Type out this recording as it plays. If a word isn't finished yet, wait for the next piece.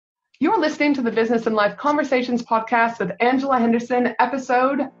You're listening to the Business and Life Conversations podcast with Angela Henderson,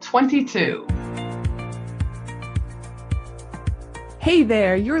 episode 22. Hey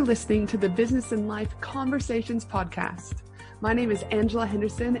there, you're listening to the Business and Life Conversations podcast. My name is Angela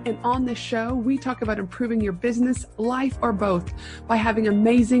Henderson, and on this show, we talk about improving your business, life, or both by having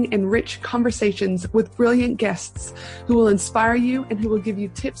amazing and rich conversations with brilliant guests who will inspire you and who will give you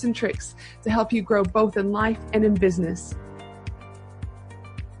tips and tricks to help you grow both in life and in business.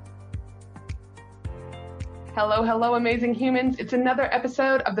 Hello, amazing humans. It's another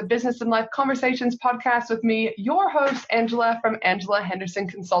episode of the Business and Life Conversations podcast with me, your host, Angela from Angela Henderson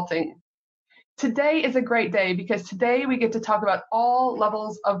Consulting. Today is a great day because today we get to talk about all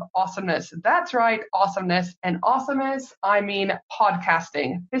levels of awesomeness. That's right, awesomeness. And awesomeness, I mean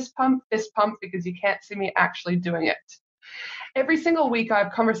podcasting. Fist pump, because you can't see me actually doing it. Every single week, I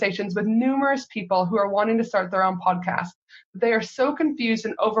have conversations with numerous people who are wanting to start their own podcast. They are so confused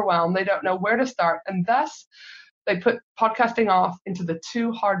and overwhelmed, they don't know where to start, and thus they put podcasting off into the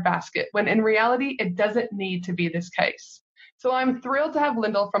too hard basket, when in reality, it doesn't need to be this case. So I'm thrilled to have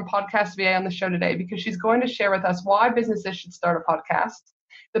Lyndall from Podcast VA on the show today because she's going to share with us why businesses should start a podcast,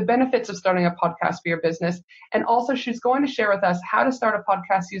 the benefits of starting a podcast for your business, and also she's going to share with us how to start a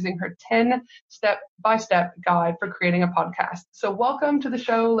podcast using her 10 step-by-step guide for creating a podcast. So welcome to the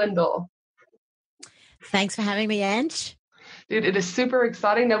show, Lyndall. Thanks for having me, Ange. Dude, it is super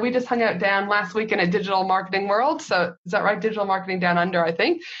exciting. Now, we just hung out down last week in a digital marketing world. So is that right? Digital marketing down under, I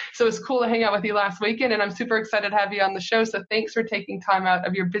think. So it's cool to hang out with you last weekend, and I'm super excited to have you on the show. So thanks for taking time out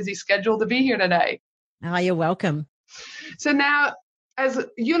of your busy schedule to be here today. Oh, you're welcome. So now, as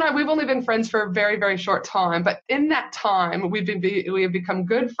you and I, we've only been friends for a very, very short time, but in that time, we have become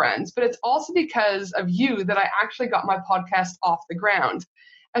good friends. But it's also because of you that I actually got my podcast off the ground.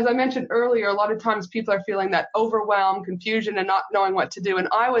 As I mentioned earlier, a lot of times people are feeling that overwhelm, confusion, and not knowing what to do. And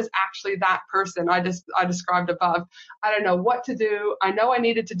I was actually that person I described above. I don't know what to do. I know I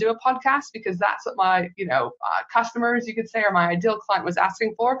needed to do a podcast because that's what my customers, you could say, or my ideal client was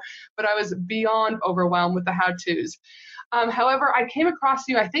asking for. But I was beyond overwhelmed with the how-tos. However, I came across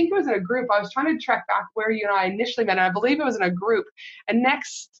you, I think it was in a group. I was trying to track back where you and I initially met, and I believe it was in a group. And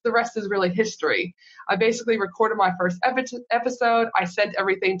next, the rest is really history. I basically recorded my first episode. I sent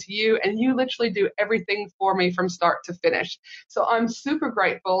everything to you, and you literally do everything for me from start to finish. So I'm super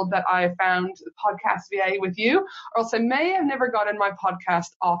grateful that I found Podcast VA with you, or else I may have never gotten my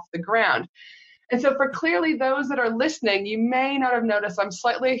podcast off the ground. And so for clearly those that are listening, you may not have noticed I'm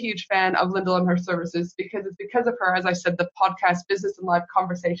slightly a huge fan of Lyndall and her services because it's because of her, as I said, the podcast Business and Life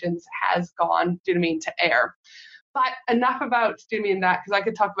Conversations has gone, to air. But enough about doing that because I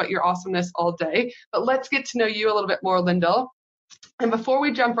could talk about your awesomeness all day. But let's get to know you a little bit more, Lyndall. And before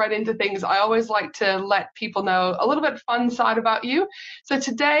we jump right into things, I always like to let people know a little bit fun side about you. So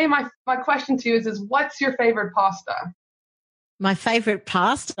today, my question to you is what's your favorite pasta? My favorite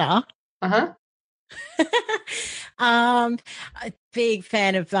pasta? Uh-huh. A big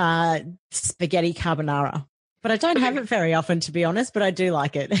fan of spaghetti carbonara, but I don't have it very often, to be honest, but I do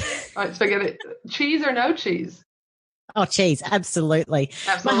like it. All right, spaghetti. Cheese or no cheese? Oh, cheese. Absolutely.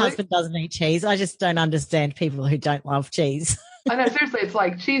 My husband doesn't eat cheese. I just don't understand people who don't love cheese. I know, seriously, it's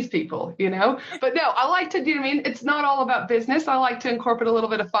like cheese people, But no, I like to it's not all about business. I like to incorporate a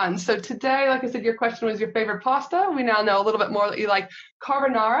little bit of fun. So today, like I said, your question was your favorite pasta. We now know a little bit more that you like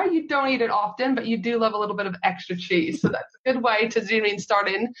carbonara. You don't eat it often, but you do love a little bit of extra cheese. So that's a good way to start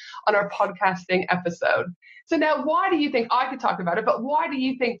in on our podcasting episode. So now, why do you think, I could talk about it, but why do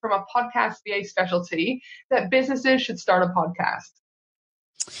you think from a podcast VA specialty that businesses should start a podcast?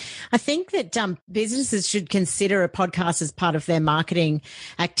 I think that businesses should consider a podcast as part of their marketing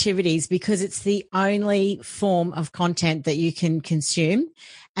activities because it's the only form of content that you can consume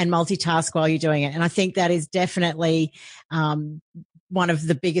and multitask while you're doing it. And I think that is definitely one of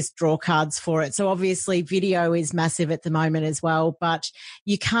the biggest draw cards for it. So obviously video is massive at the moment as well, but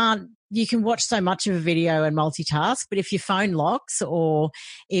you can watch so much of a video and multitask, but if your phone locks or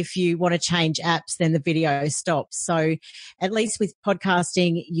if you want to change apps, then the video stops. So at least with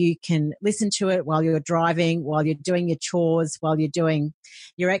podcasting, you can listen to it while you're driving, while you're doing your chores, while you're doing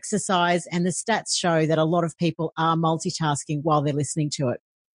your exercise. And the stats show that a lot of people are multitasking while they're listening to it.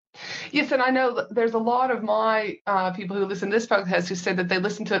 Yes, and I know that there's a lot of my people who listen to this podcast who say that they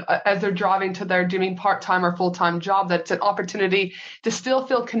listen to it as they're driving to their doing part-time or full-time job, that it's an opportunity to still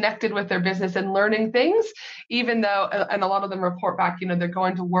feel connected with their business and learning things, even though, and a lot of them report back, they're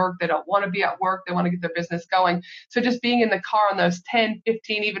going to work, they don't want to be at work, they want to get their business going. So just being in the car on those 10,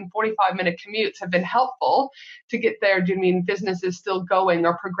 15, even 45-minute commutes have been helpful to get their businesses still going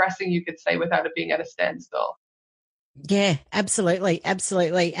or progressing, you could say, without it being at a standstill. Yeah, absolutely.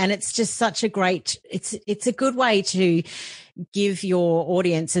 Absolutely. And it's just such a great, it's a good way to give your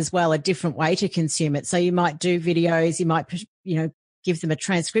audience as well a different way to consume it. So you might do videos, you might, give them a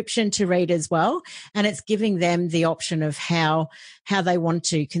transcription to read as well. And it's giving them the option of how they want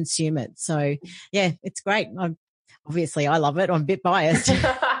to consume it. So yeah, it's great. Obviously I love it. I'm a bit biased.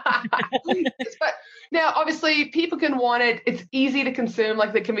 But now, obviously, people can want it. It's easy to consume,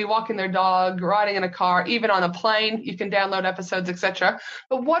 like they can be walking their dog, riding in a car, even on a plane. You can download episodes, etc.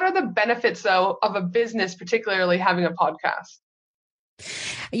 But what are the benefits, though, of a business, particularly having a podcast?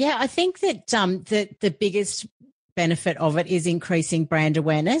 Yeah, I think that the biggest benefit of it is increasing brand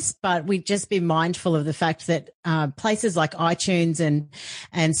awareness, but we just be mindful of the fact that places like iTunes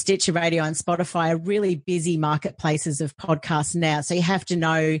and Stitcher Radio and Spotify are really busy marketplaces of podcasts now. So you have to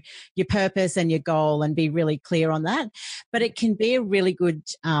know your purpose and your goal and be really clear on that. But it can be a really good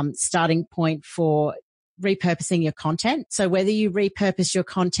starting point for repurposing your content. So whether you repurpose your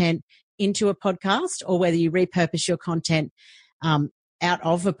content into a podcast or whether you repurpose your content out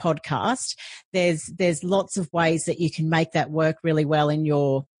of a podcast, there's lots of ways that you can make that work really well in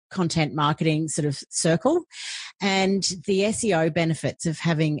your content marketing sort of circle, and the SEO benefits of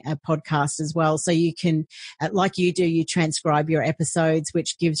having a podcast as well. So you can, like you do, you transcribe your episodes,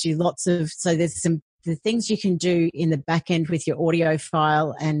 which gives you so there's the things you can do in the back end with your audio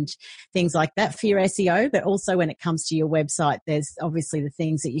file and things like that for your SEO. But also when it comes to your website, there's obviously the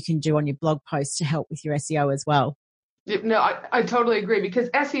things that you can do on your blog posts to help with your SEO as well. No, I totally agree, because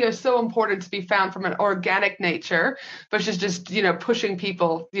SEO is so important to be found from an organic nature versus just, pushing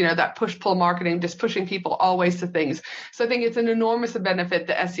people, that push-pull marketing, just pushing people always to things. So I think it's an enormous benefit,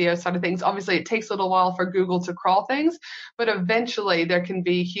 the SEO side of things. Obviously, it takes a little while for Google to crawl things, but eventually there can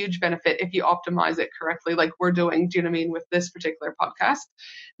be huge benefit if you optimize it correctly, like we're doing, do you know what I mean, with this particular podcast.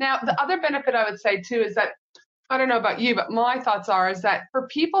 Now, the other benefit I would say too is that, I don't know about you, but my thoughts is that for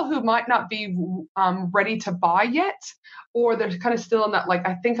people who might not be ready to buy yet, or they're kind of still in that, like,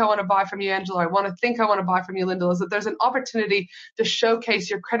 I think I want to buy from you, Angela, I want to buy from you, Linda, is that there's an opportunity to showcase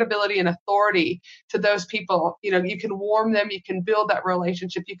your credibility and authority to those people. You can warm them, you can build that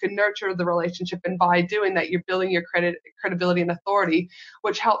relationship, you can nurture the relationship, and by doing that, you're building your credibility and authority,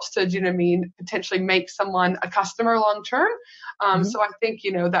 which helps to, potentially make someone a customer long term. So I think,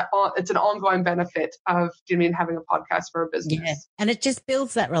 that it's an ongoing benefit of, having a podcast for a business. Yeah. And it just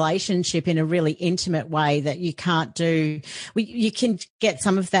builds that relationship in a really intimate way that you can't do. You can get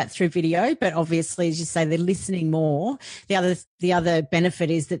some of that through video, but obviously, as you say, they're listening more. The other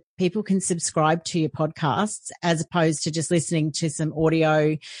benefit is that people can subscribe to your podcasts as opposed to just listening to some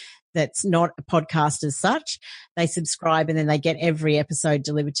audio that's not a podcast as such. They subscribe and then they get every episode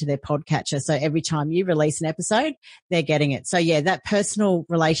delivered to their podcatcher. So every time you release an episode, they're getting it. So yeah, that personal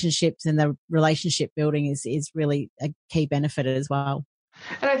relationships and the relationship building is really a key benefit as well.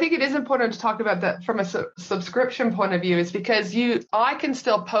 And I think it is important to talk about that from a subscription point of view, is because I can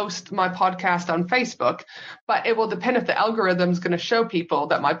still post my podcast on Facebook, but it will depend if the algorithm is going to show people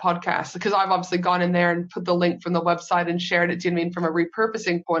that my podcast, because I've obviously gone in there and put the link from the website and shared it, do you mean, from a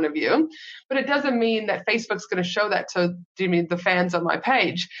repurposing point of view? But it doesn't mean that Facebook's going to show that to, do you mean, the fans on my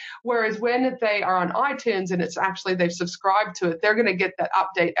page? Whereas when they are on iTunes and it's actually they've subscribed to it, they're going to get that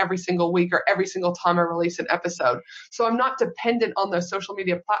update every single week or every single time I release an episode. So I'm not dependent on those social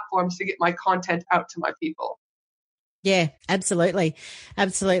media platforms to get my content out to my people. Yeah, absolutely.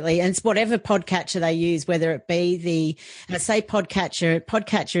 Absolutely. And it's whatever podcatcher they use, whether it be and I say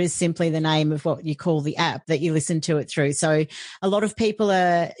podcatcher is simply the name of what you call the app that you listen to it through. So a lot of people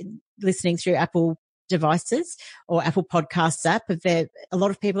are listening through Apple devices or Apple Podcasts app. A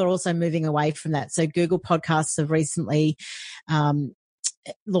lot of people are also moving away from that. So Google Podcasts have recently,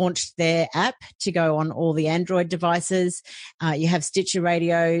 launched their app to go on all the Android devices. You have Stitcher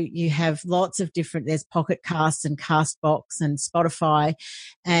Radio. You have lots of different, there's Pocket Casts and Castbox and Spotify.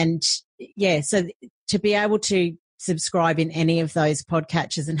 And yeah, so to be able to subscribe in any of those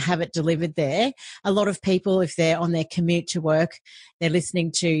podcatchers and have it delivered there, a lot of people, if they're on their commute to work, they're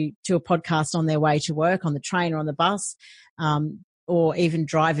listening to a podcast on their way to work, on the train or on the bus, or even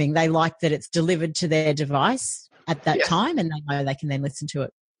driving. They like that it's delivered to their device at that time, and they know they can then listen to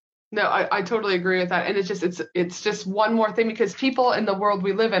it. No, I totally agree with that. And it's just one more thing, because people in the world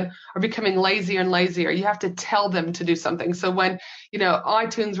we live in are becoming lazier and lazier. You have to tell them to do something. So when,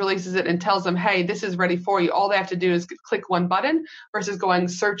 iTunes releases it and tells them, hey, this is ready for you, all they have to do is click one button versus going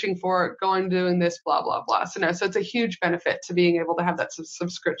searching for it, doing this, blah, blah, blah. So it's a huge benefit to being able to have that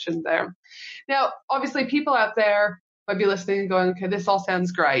subscription there. Now, obviously people out there, might be listening and going, okay, this all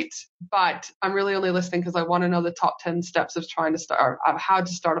sounds great, but I'm really only listening because I want to know the top 10 steps of trying to start, of how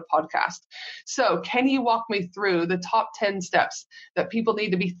to start a podcast. So can you walk me through the top 10 steps that people need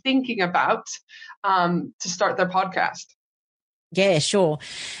to be thinking about to start their podcast? Yeah, sure.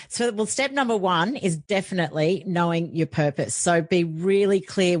 So, well, step number one is definitely knowing your purpose. So be really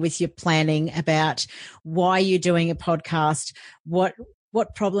clear with your planning about why you're doing a podcast, what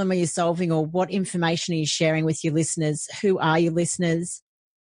problem are you solving, or what information are you sharing with your listeners? Who are your listeners?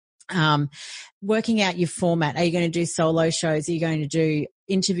 Working out your format. Are you going to do solo shows? Are you going to do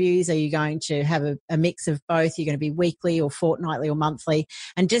interviews? Are you going to have a mix of both? You're going to be weekly or fortnightly or monthly,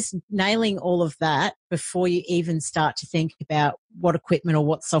 and just nailing all of that before you even start to think about what equipment or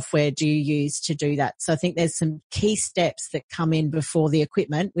what software do you use to do that. So I think there's some key steps that come in before the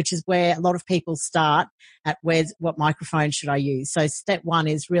equipment, which is where a lot of people start at what microphone should I use? So step one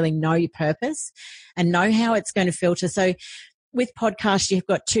is really know your purpose and know how it's going to filter. So with podcasts, you've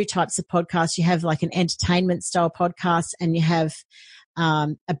got two types of podcasts. You have like an entertainment style podcast, and you have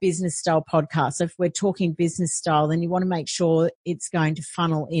a business style podcast. So if we're talking business style, then you want to make sure it's going to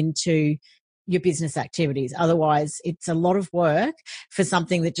funnel into your business activities. Otherwise, it's a lot of work for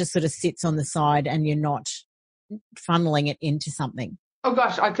something that just sort of sits on the side and you're not funneling it into something. Oh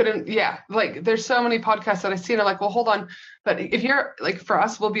gosh, I couldn't. Yeah. Like there's so many podcasts that I see and I'm like, well, hold on. But if you're like, for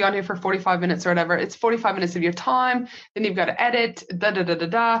us, we'll be on here for 45 minutes or whatever. It's 45 minutes of your time. Then you've got to edit,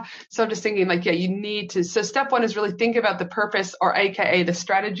 So I'm just thinking like, yeah, you need to. So step one is really think about the purpose, or AKA the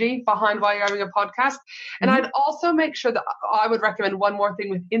strategy behind why you're having a podcast. And I'd also make sure that I would recommend one more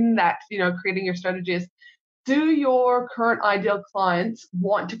thing within that, creating your strategy is, do your current ideal clients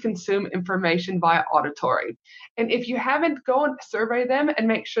want to consume information via auditory? And if you haven't, go and survey them and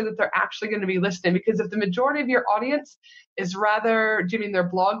make sure that they're actually going to be listening. Because if the majority of your audience is rather, they're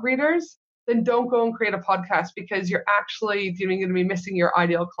blog readers, then don't go and create a podcast, because you're actually going to be missing your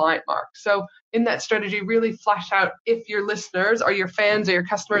ideal client mark. So in that strategy, really flesh out if your listeners or your fans or your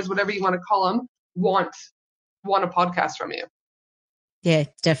customers, whatever you want to call them, want a podcast from you. Yeah,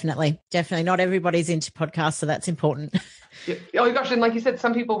 definitely. Not everybody's into podcasts, so that's important. Yeah. Oh my gosh, and like you said,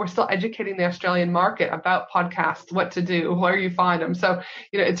 some people were still educating the Australian market about podcasts, what to do, where you find them. So,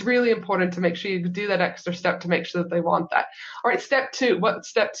 it's really important to make sure you do that extra step to make sure that they want that. All right, step two. What's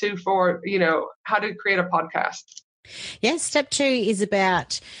step two for, how to create a podcast? Yeah, step two is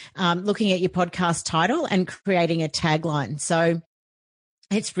about looking at your podcast title and creating a tagline. So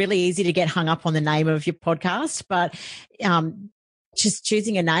it's really easy to get hung up on the name of your podcast, but just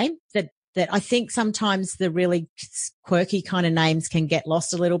choosing a name that I think sometimes the really quirky kind of names can get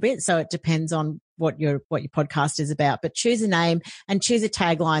lost a little bit. So it depends on what your podcast is about, but choose a name and choose a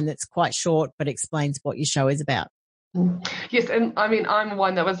tagline that's quite short, but explains what your show is about. Yes. And I mean, I'm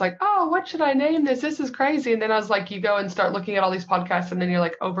one that was like, oh, what should I name this? This is crazy. And then I was like, you go and start looking at all these podcasts and then you're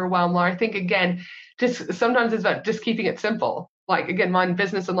like overwhelmed. Or I think again, just sometimes it's about just keeping it simple. Like, again, mine,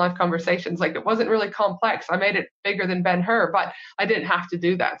 business and life conversations, like it wasn't really complex. I made it bigger than Ben-Hur, but I didn't have to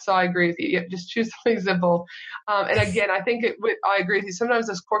do that. So I agree with you. You just choose something simple. And again, I think I agree with you. Sometimes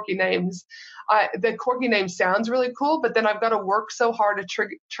those quirky names, the quirky name sounds really cool, but then I've got to work so hard to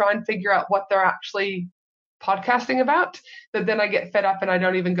try and figure out what they're actually podcasting about, that then I get fed up and I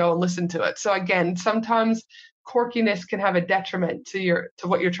don't even go and listen to it. So again, sometimes quirkiness can have a detriment to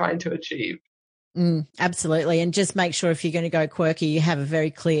what you're trying to achieve. Absolutely. And just make sure if you're going to go quirky, you have a very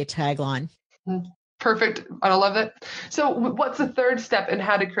clear tagline. Perfect. I love that. So what's the third step in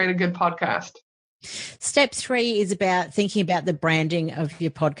how to create a good podcast? Step 3 is about thinking about the branding of your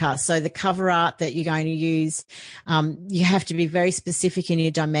podcast. So the cover art that you're going to use, you have to be very specific in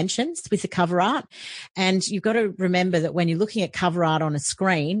your dimensions with the cover art. And you've got to remember that when you're looking at cover art on a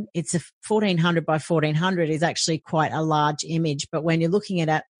screen, it's a 1400 by 1400 is actually quite a large image. But when you're looking at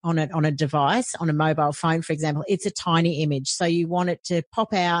it on a device, on a mobile phone, for example, it's a tiny image. So you want it to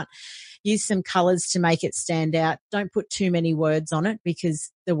pop out. Use some colors to make it stand out. Don't put too many words on it,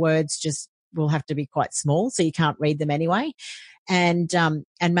 because the words just will have to be quite small, so you can't read them anyway. And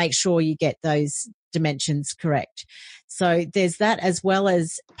make sure you get those dimensions correct. So there's that, as well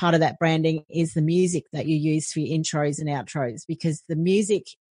as part of that branding is the music that you use for your intros and outros, because the music,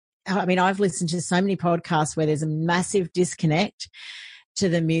 I mean, I've listened to so many podcasts where there's a massive disconnect to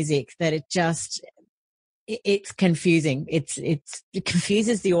the music that it's confusing. It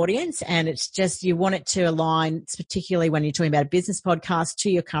confuses the audience, and it's just, you want it to align, particularly when you're talking about a business podcast,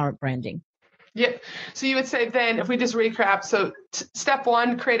 to your current branding. Yep. So you would say then, if we just recap, so step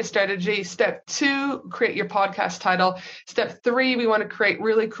 1, create a strategy. Step 2, create your podcast title. Step 3, we want to create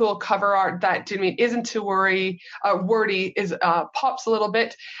really cool cover art that isn't too wordy, pops a little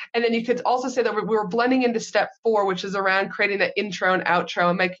bit. And then you could also say that we're blending into step 4, which is around creating the intro and outro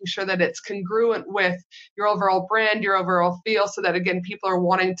and making sure that it's congruent with your overall brand, your overall feel, so that again, people are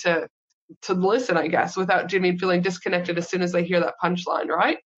wanting to listen, I guess, without feeling disconnected as soon as they hear that punchline,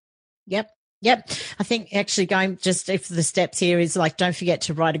 right? Yep. I think actually going just if the steps here is like, don't forget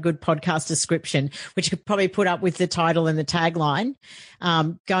to write a good podcast description, which you could probably put up with the title and the tagline.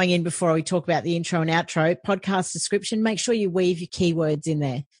 Going in before we talk about the intro and outro, podcast description, make sure you weave your keywords in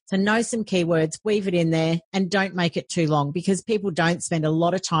there. So know some keywords, weave it in there, and don't make it too long, because people don't spend a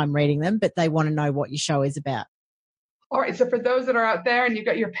lot of time reading them, but they want to know what your show is about. All right, so for those that are out there and you've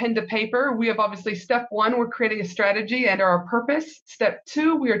got your pen to paper, we have obviously step 1, we're creating a strategy and our purpose. Step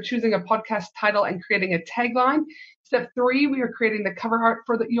 2, we are choosing a podcast title and creating a tagline. Step 3, we are creating the cover art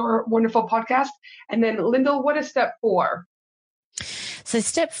for your wonderful podcast. And then, Lyndall, what is step 4? So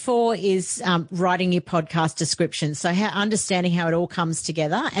step 4 is writing your podcast description. So understanding how it all comes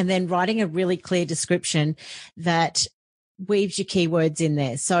together, and then writing a really clear description that weaves your keywords in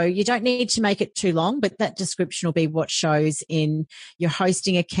there. So you don't need to make it too long, but that description will be what shows in your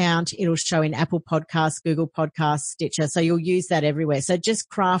hosting account. It'll show in Apple Podcasts, Google Podcasts, Stitcher. So you'll use that everywhere. So just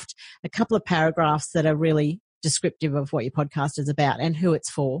craft a couple of paragraphs that are really descriptive of what your podcast is about and who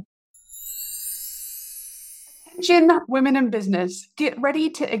it's for. Attention, women in business. Get ready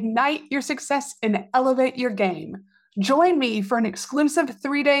to ignite your success and elevate your game. Join me for an exclusive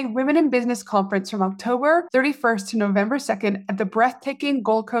 3-day Women in Business conference from October 31st to November 2nd at the breathtaking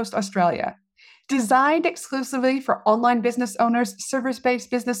Gold Coast, Australia. Designed exclusively for online business owners, service-based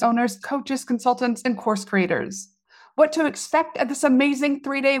business owners, coaches, consultants, and course creators. What to expect at this amazing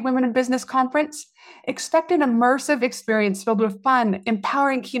 3-day Women in Business conference? Expect an immersive experience filled with fun,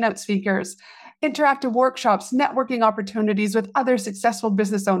 empowering keynote speakers, interactive workshops, networking opportunities with other successful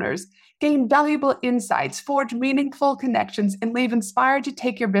business owners, gain valuable insights, forge meaningful connections, and leave inspired to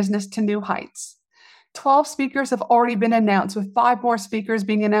take your business to new heights. 12 speakers have already been announced, with 5 more speakers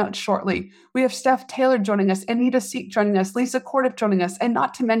being announced shortly. We have Steph Taylor joining us, Anita Seek joining us, Lisa Cordiff joining us, and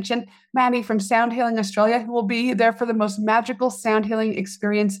not to mention Maddie from Sound Healing Australia, who will be there for the most magical sound healing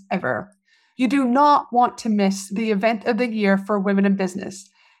experience ever. You do not want to miss the event of the year for women in business.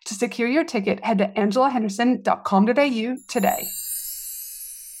 To secure your ticket, head to angelahenderson.com.au today.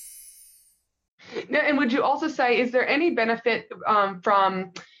 Now, and would you also say, is there any benefit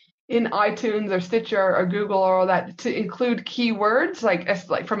from in iTunes or Stitcher or Google or all that to include keywords,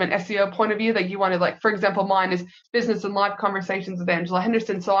 like from an SEO point of view, that you wanted, like, for example, mine is business and live conversations with Angela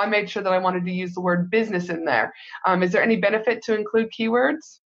Henderson. So I made sure that I wanted to use the word business in there. Is there any benefit to include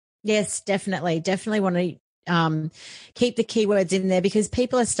keywords? Yes, definitely. Definitely want to keep the keywords in there, because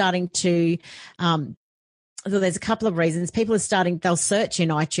people are starting to, there's a couple of reasons. People are starting, they'll search in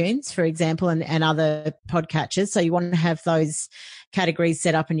iTunes, for example, and other podcatchers. So you want to have those categories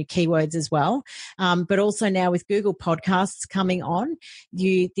set up in your keywords as well. But also now with Google Podcasts coming on,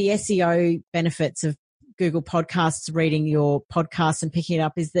 the SEO benefits of Google Podcasts reading your podcast and picking it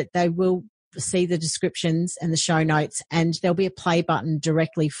up is that they will see the descriptions and the show notes, and there'll be a play button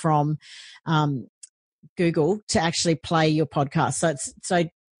directly from Google to actually play your podcast. So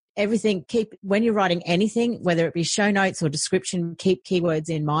everything, when you're writing anything, whether it be show notes or description, keep keywords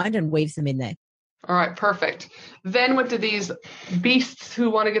in mind and weave them in there. All right, perfect. Then what do these beasts who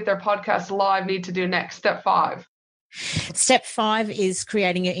want to get their podcast live need to do next? Step 5. Step 5 is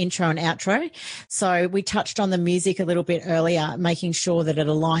creating your intro and outro. So we touched on the music a little bit earlier, making sure that it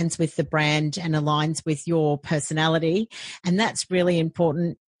aligns with the brand and aligns with your personality. And that's really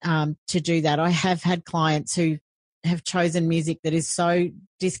important to do that. I have had clients who have chosen music that is so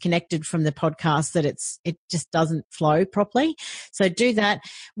disconnected from the podcast that it just doesn't flow properly. So do that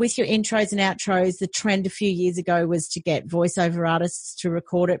with your intros and outros. The trend a few years ago was to get voiceover artists to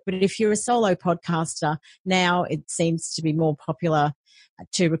record it. But if you're a solo podcaster, now it seems to be more popular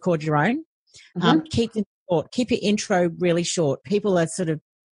to record your own. Mm-hmm. Keep them short. Keep your intro really short. People are sort of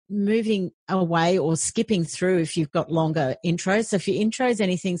moving away or skipping through if you've got longer intros. So if your intro is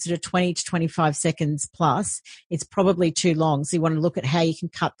anything sort of 20 to 25 seconds plus, it's probably too long. So you want to look at how you can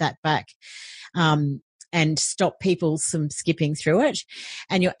cut that back and stop people from skipping through it.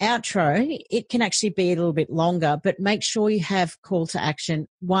 And your outro, it can actually be a little bit longer, but make sure you have call to action.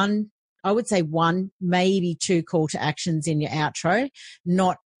 I would say one, maybe 2 call to actions in your outro,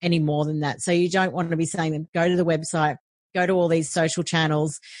 not any more than that. So you don't want to be saying them, go to the website, go to all these social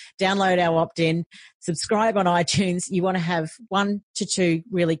channels, download our opt-in, subscribe on iTunes. You want to have 1 to 2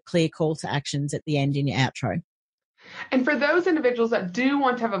 really clear call to actions at the end in your outro. And for those individuals that do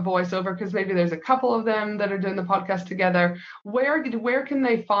want to have a voiceover, because maybe there's a couple of them that are doing the podcast together, where can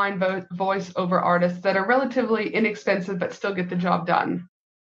they find voiceover artists that are relatively inexpensive but still get the job done?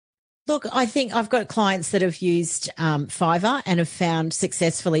 Look, I think I've got clients that have used Fiverr and have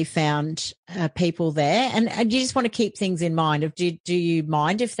successfully found people there. And you just want to keep things in mind. Do you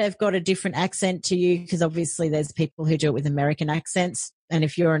mind if they've got a different accent to you? Because obviously there's people who do it with American accents. And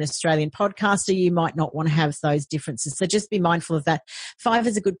if you're an Australian podcaster, you might not want to have those differences. So just be mindful of that. Fiverr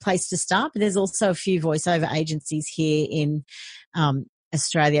is a good place to start, but there's also a few voiceover agencies here in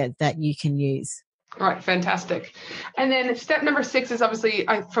Australia that you can use. All right, fantastic. And then step number 6 is obviously,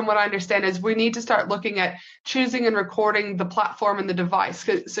 from what I understand, is we need to start looking at choosing and recording the platform and the device.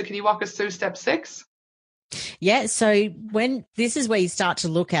 So can you walk us through step 6? Yeah. So this is where you start to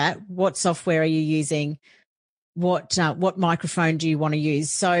look at what software are you using, what microphone do you want to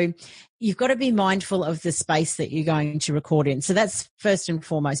use. So you've got to be mindful of the space that you're going to record in. So that's first and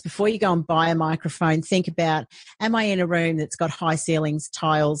foremost. Before you go and buy a microphone, think about, am I in a room that's got high ceilings,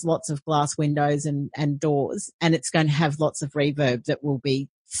 tiles, lots of glass windows and doors, and it's going to have lots of reverb that will be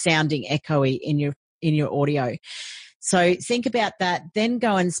sounding echoey in your audio. So think about that. Then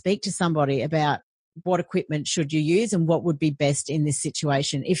go and speak to somebody about what equipment should you use and what would be best in this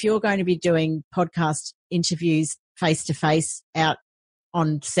situation. If you're going to be doing podcast interviews face-to-face out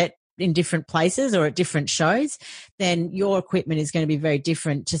on set in different places or at different shows, then your equipment is going to be very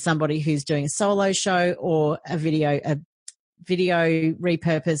different to somebody who's doing a solo show or a video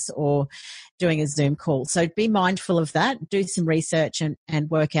repurpose or doing a Zoom call. So be mindful of that. Do some research and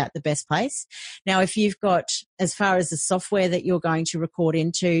work out the best place. Now, if you've got, as far as the software that you're going to record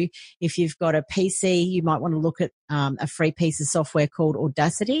into, if you've got a PC, you might want to look at a free piece of software called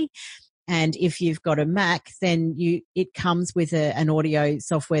Audacity. And if you've got a Mac, then it comes with an audio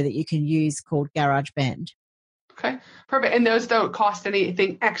software that you can use called GarageBand. Okay, perfect. And those don't cost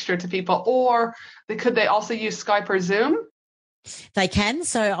anything extra to people, or could they also use Skype or Zoom? They can.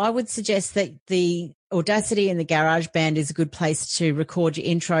 So I would suggest that the Audacity and the GarageBand is a good place to record your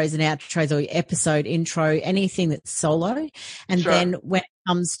intros and outros or your episode intro, anything that's solo. And Sure. Then when it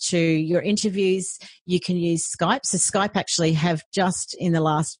comes to your interviews, you can use Skype. So Skype actually have just in the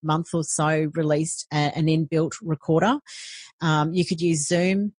last month or so released an inbuilt recorder. You could use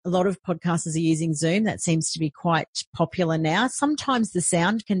Zoom. A lot of podcasters are using Zoom. That seems to be quite popular now. Sometimes the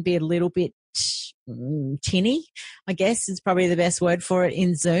sound can be a little bit tinny, I guess is probably the best word for it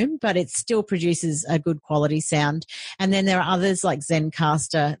in Zoom, but it still produces a good quality sound. And then there are others like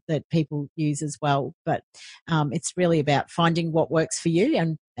Zencaster that people use as well. But it's really about finding what works for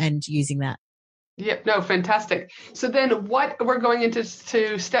you and using that. Yep. No, fantastic. So then we're going into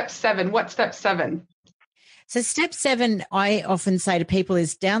step 7. What's step 7? So step 7, I often say to people,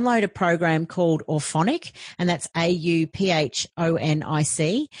 is download a program called Auphonic, and that's AUPHONIC.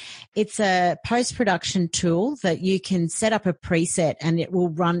 It's a post-production tool that you can set up a preset, and it will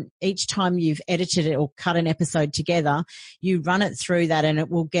run each time you've edited it or cut an episode together. You run it through that, and it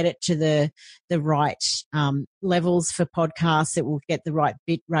will get it to the right levels for podcasts. It will get the right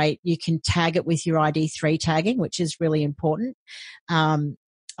bit rate. You can tag it with your ID3 tagging, which is really important.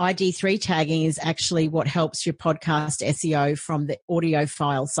 ID3 tagging is actually what helps your podcast SEO from the audio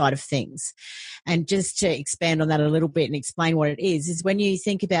file side of things. And just to expand on that a little bit and explain what it is when you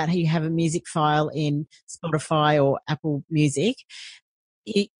think about how you have a music file in Spotify or Apple Music,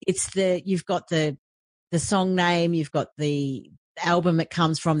 you've got the song name, you've got the album it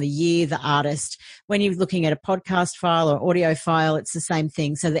comes from, the year, the artist. When you're looking at a podcast file or audio file, it's the same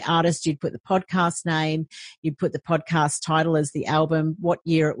thing. So the artist, you'd put the podcast name, you'd put the podcast title as the album, what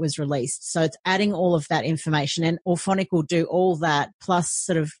year it was released. So it's adding all of that information, and Auphonic will do all that plus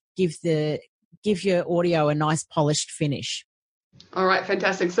sort of give your audio a nice polished finish. All right,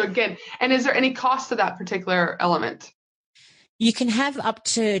 fantastic. So again, and is there any cost to that particular element? You can have up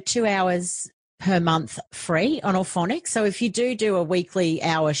to 2 hours per month free on Auphonic. So if you do a weekly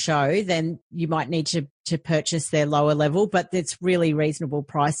hour show, then you might need to purchase their lower level, but it's really reasonable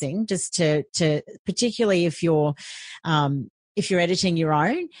pricing just to particularly if you're editing your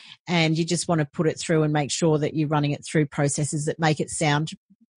own and you just want to put it through and make sure that you're running it through processes that make it sound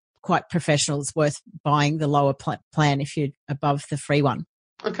quite professional. It's worth buying the lower plan if you're above the free one.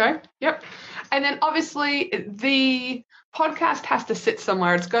 Okay. Yep. And then obviously the podcast has to sit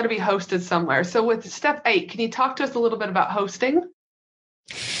somewhere. It's got to be hosted somewhere. So with step 8, can you talk to us a little bit about hosting?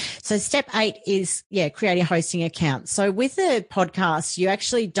 So step 8 is, create a hosting account. So with a podcast, you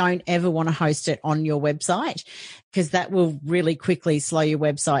actually don't ever want to host it on your website because that will really quickly slow your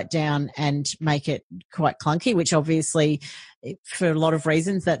website down and make it quite clunky, which obviously for a lot of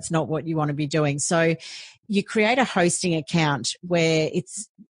reasons, that's not what you want to be doing. So you create a hosting account where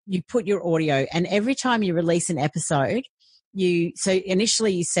you put your audio, and every time you release an episode, so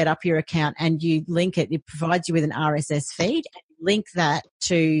initially you set up your account and you link it. It provides you with an RSS feed. And you link that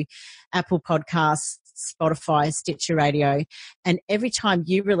to Apple Podcasts, Spotify, Stitcher Radio. And every time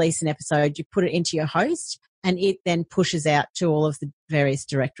you release an episode, you put it into your host and it then pushes out to all of the various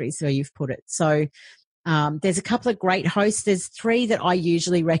directories where you've put it. So there's a couple of great hosts. There's 3 that I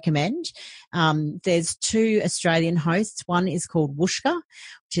usually recommend. There's 2 Australian hosts. One is called Whooshkaa,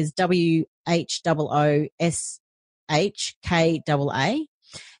 which is WHOOSHKAA.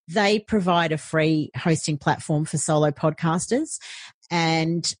 They provide a free hosting platform for solo podcasters.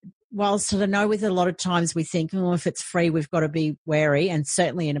 And whilst I know with a lot of times we think, if it's free, we've got to be wary. And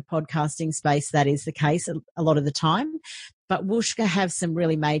certainly in a podcasting space, that is the case a lot of the time. But Whooshkaa have some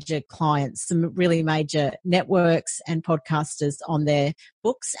really major clients, some really major networks and podcasters on their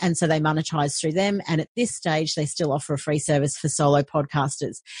books. And so they monetize through them. And at this stage, they still offer a free service for solo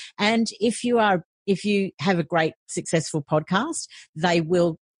podcasters. And if you have a great successful podcast, they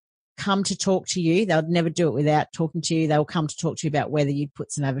will come to talk to you. They'll never do it without talking to you. They'll come to talk to you about whether you'd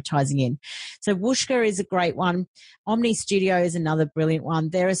put some advertising in. So Whooshkaa is a great one. Omni Studio is another brilliant one.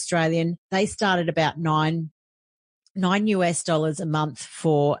 They're Australian. They started about $9 US a month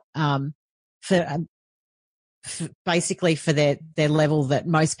for basically for their level that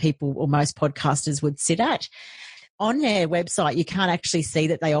most people or most podcasters would sit at. On their website, you can't actually see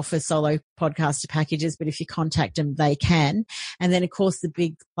that they offer solo podcaster packages, but if you contact them, they can. And then, of course, the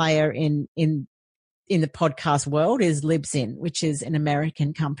big player in the podcast world is Libsyn, which is an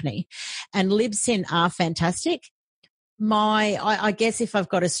American company. And Libsyn are fantastic. I guess if I've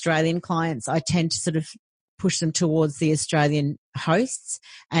got Australian clients, I tend to sort of push them towards the Australian hosts.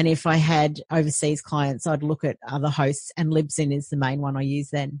 And if I had overseas clients, I'd look at other hosts, and Libsyn is the main one I use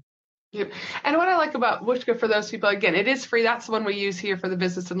then. Yep. And what I like about Whooshkaa for those people, again, it is free. That's the one we use here for the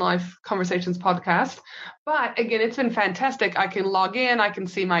Business and Life Conversations podcast. But again, it's been fantastic. I can log in. I can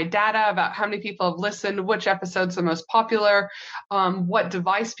see my data about how many people have listened, which episode's the most popular, what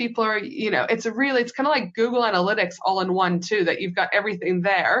device people are, it's kind of like Google Analytics all in one too, that you've got everything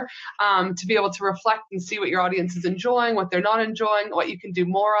there to be able to reflect and see what your audience is enjoying, what they're not enjoying, what you can do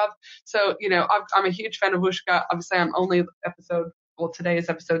more of. So, I'm a huge fan of Whooshkaa. Obviously, I'm only today is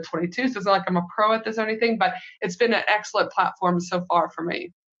episode 22, so it's not like I'm a pro at this or anything, but it's been an excellent platform so far for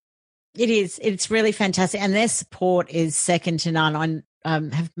me. It is. It's really fantastic. And their support is second to none. I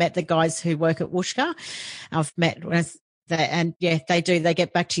have met the guys who work at Whooshkaa. I've met and they do. They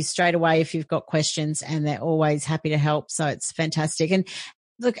get back to you straight away if you've got questions, and they're always happy to help. So it's fantastic. And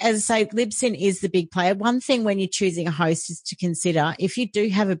look, as I say, Libsyn is the big player. One thing when you're choosing a host is to consider, if you do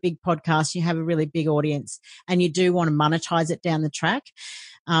have a big podcast, you have a really big audience, and you do want to monetize it down the track.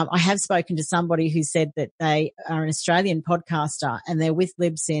 I have spoken to somebody who said that they are an Australian podcaster and they're with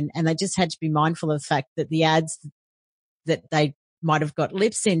Libsyn, and they just had to be mindful of the fact that the ads that they might have got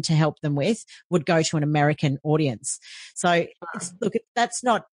Libsyn to help them with would go to an American audience. So look, that's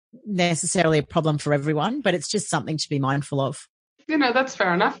not necessarily a problem for everyone, but it's just something to be mindful of. That's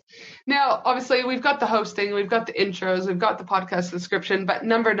fair enough. Now, obviously, we've got the hosting, we've got the intros, we've got the podcast description, but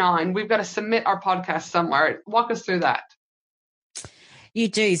number 9, we've got to submit our podcast somewhere. Walk us through that. You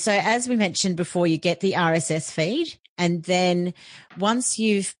do. So as we mentioned before, you get the RSS feed, and then once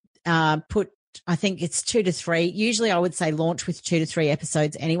you've put, I think it's 2 to 3, usually I would say launch with 2 to 3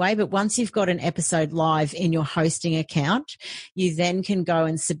 episodes anyway, but once you've got an episode live in your hosting account, you then can go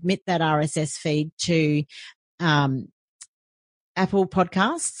and submit that RSS feed to Apple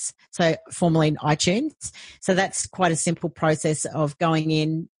Podcasts, so formerly in iTunes. So that's quite a simple process of going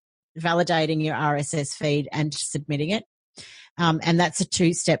in, validating your RSS feed and submitting it. And that's a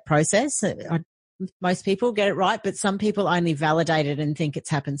 2-step process. Most people get it right, but some people only validate it and think it's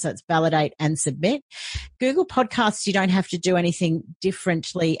happened. So it's validate and submit. Google Podcasts, you don't have to do anything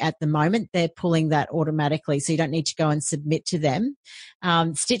differently at the moment. They're pulling that automatically, so you don't need to go and submit to them.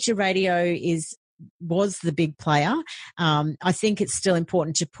 Stitcher Radio was the big player. I think it's still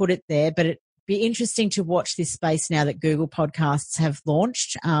important to put it there, but it'd be interesting to watch this space now that Google Podcasts have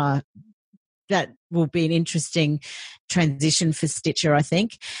launched. That will be an interesting transition for Stitcher, I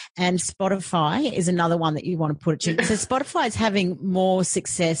think. And Spotify is another one that you want to put it to. So Spotify is having more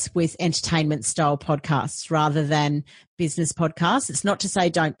success with entertainment style podcasts rather than business podcasts. It's not to say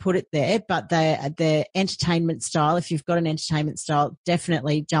don't put it there, but they're entertainment style. If you've got an entertainment style,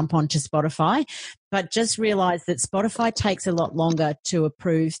 definitely jump onto Spotify. But just realize that Spotify takes a lot longer to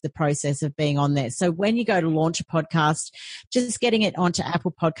approve the process of being on there. So when you go to launch a podcast, just getting it onto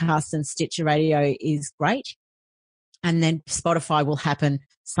Apple Podcasts and Stitcher Radio is great. And then Spotify will happen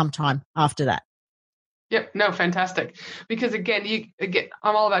sometime after that. Yep. No, fantastic. Because again,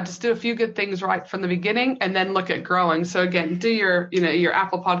 I'm all about just do a few good things right from the beginning and then look at growing. So again, do your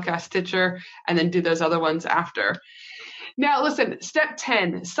Apple Podcast, Stitcher, and then do those other ones after. Now, listen, step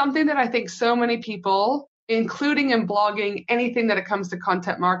 10, something that I think so many people, including in blogging, anything that it comes to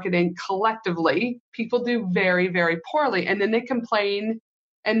content marketing collectively, people do very, very poorly. And then they complain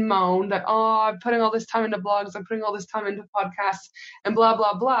and moan that, I'm putting all this time into blogs, I'm putting all this time into podcasts and blah,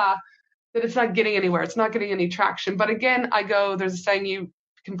 blah, blah, that it's not getting anywhere. It's not getting any traction. But again, there's a saying, you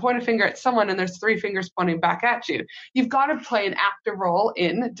can point a finger at someone and there's 3 fingers pointing back at you. You've got to play an active role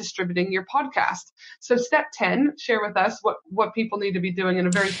in distributing your podcast. So step 10, share with us what people need to be doing in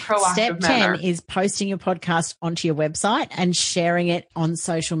a very proactive manner. Step 10 is posting your podcast onto your website and sharing it on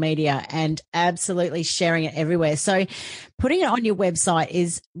social media, and absolutely sharing it everywhere. So putting it on your website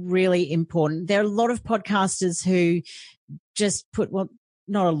is really important. There are a lot of podcasters who just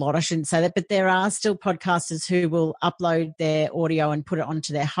not a lot, I shouldn't say that, but there are still podcasters who will upload their audio and put it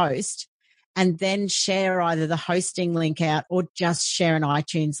onto their host and then share either the hosting link out or just share an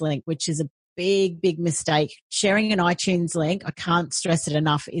iTunes link, which is a big, big mistake. Sharing an iTunes link, I can't stress it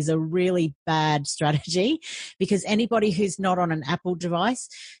enough, is a really bad strategy because anybody who's not on an Apple device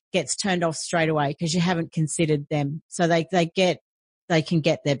gets turned off straight away because you haven't considered them. So they can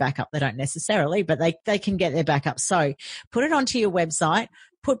get their backup. They don't necessarily, but they can get their backup. So put it onto your website,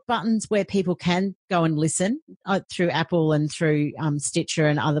 put buttons where people can go and listen through Apple and through Stitcher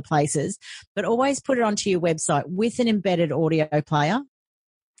and other places, but always put it onto your website with an embedded audio player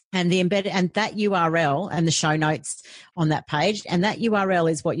and that URL and the show notes on that page. And that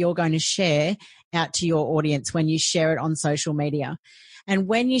URL is what you're going to share out to your audience when you share it on social media. And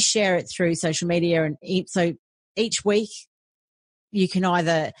when you share it through social media, so each week, you can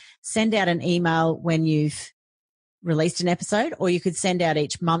either send out an email when you've released an episode, or you could send out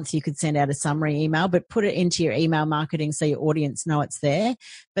each month, you could send out a summary email, but put it into your email marketing so your audience know it's there.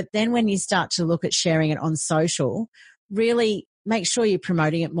 But then when you start to look at sharing it on social, really make sure you're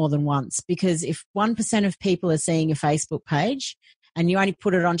promoting it more than once, because if 1% of people are seeing your Facebook page and you only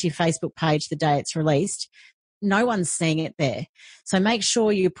put it onto your Facebook page the day it's released, no one's seeing it there. So make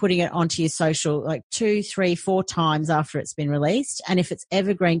sure you're putting it onto your social like 2, 3, 4 times after it's been released. And if it's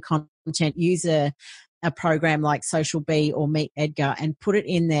evergreen content, use a program like Social Bee or Meet Edgar and put it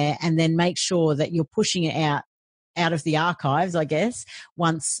in there, and then make sure that you're pushing it out of the archives, I guess,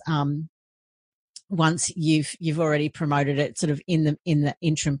 once you've already promoted it sort of in the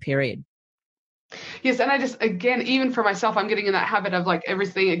interim period. Yes, and I just, again, even for myself, I'm getting in that habit of like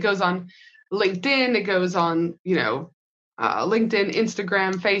everything, it goes on LinkedIn, it goes on, LinkedIn,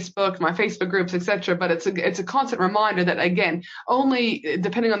 Instagram, Facebook, my Facebook groups, etc. But it's a constant reminder that, again, only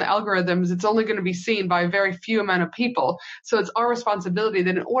depending on the algorithms, it's only going to be seen by a very few amount of people. So it's our responsibility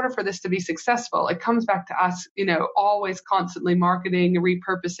that in order for this to be successful, it comes back to us, always constantly marketing,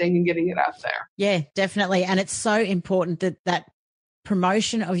 repurposing, and getting it out there. Yeah, definitely. And it's so important that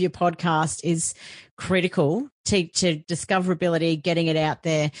promotion of your podcast is critical to discoverability, getting it out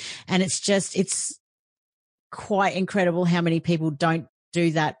there. And it's quite incredible how many people don't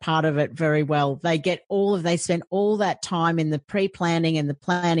do that part of it very well. They spend all that time in the pre-planning and the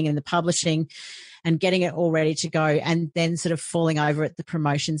planning and the publishing and getting it all ready to go, and then sort of falling over at the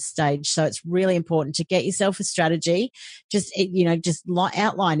promotion stage. So it's really important to get yourself a strategy, just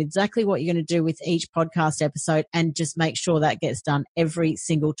outline exactly what you're going to do with each podcast episode, and just make sure that gets done every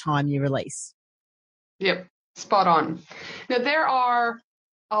single time you release. Yep. Spot on. Now, there are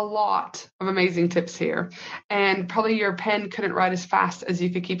a lot of amazing tips here, and probably your pen couldn't write as fast as you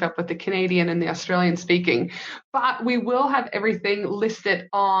could keep up with the Canadian and the Australian speaking, but we will have everything listed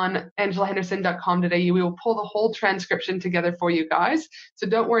on angelahenderson.com today. We will pull the whole transcription together for you guys, so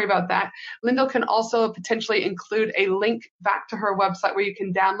don't worry about that. Lyndall can also potentially include a link back to her website where you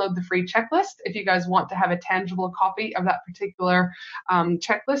can download the free checklist if you guys want to have a tangible copy of that particular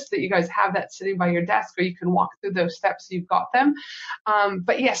checklist, that you guys have that sitting by your desk, or you can walk through those steps so you've got them.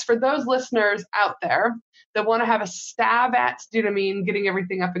 But yes, for those listeners out there that want to have a stab at, getting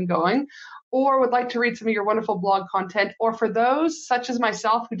everything up and going, or would like to read some of your wonderful blog content, or for those such as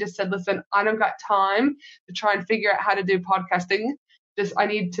myself who just said, listen, I don't got time to try and figure out how to do podcasting. I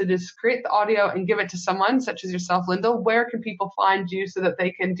need to just create the audio and give it to someone such as yourself, Lyndall. Where can people find you so that they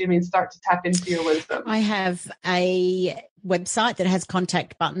can start to tap into your wisdom? I have a website that has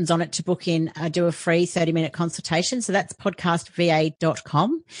contact buttons on it to book in, do a free 30-minute consultation. So that's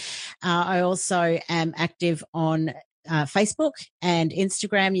podcastva.com. I also am active on Facebook and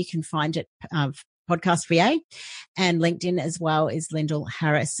Instagram. You can find it Podcast VA, and LinkedIn as well is Lyndall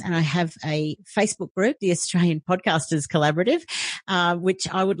Harris. And I have a Facebook group, the Australian Podcasters Collaborative, which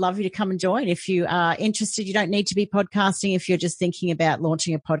I would love you to come and join. If you are interested, you don't need to be podcasting. If you're just thinking about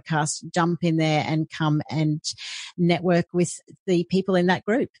launching a podcast, jump in there and come and network with the people in that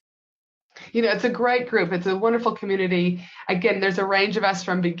group. It's a great group. It's a wonderful community. Again, there's a range of us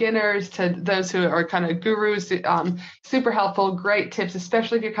from beginners to those who are kind of gurus, super helpful, great tips,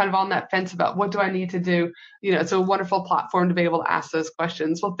 especially if you're kind of on that fence about what do I need to do. It's a wonderful platform to be able to ask those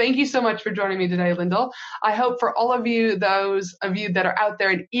questions. Well, thank you so much for joining me today, Lyndall. I hope for all of you, those of you that are out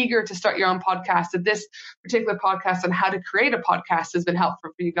there and eager to start your own podcast, that this particular podcast on how to create a podcast has been helpful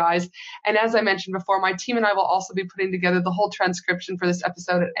for you guys. And as I mentioned before, my team and I will also be putting together the whole transcription for this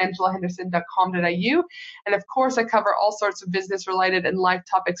episode at angelahenderson.com.au. And of course, I cover all sorts of business related and life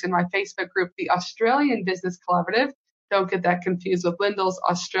topics in my Facebook group, the Australian Business Collaborative. Don't get that confused with Lyndall's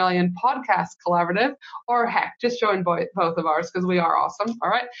Australian Podcast Collaborative, or heck, just join both of ours because we are awesome. All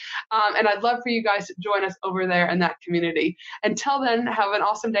right. And I'd love for you guys to join us over there in that community. Until then, have an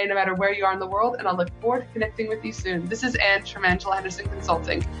awesome day no matter where you are in the world. And I look forward to connecting with you soon. This is Ange from Angela Henderson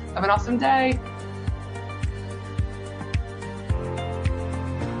Consulting. Have an awesome day.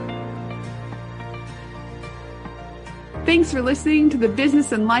 Thanks for listening to the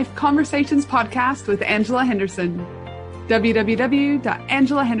Business and Life Conversations podcast with Angela Henderson.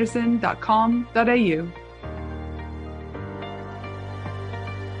 www.angelahenderson.com.au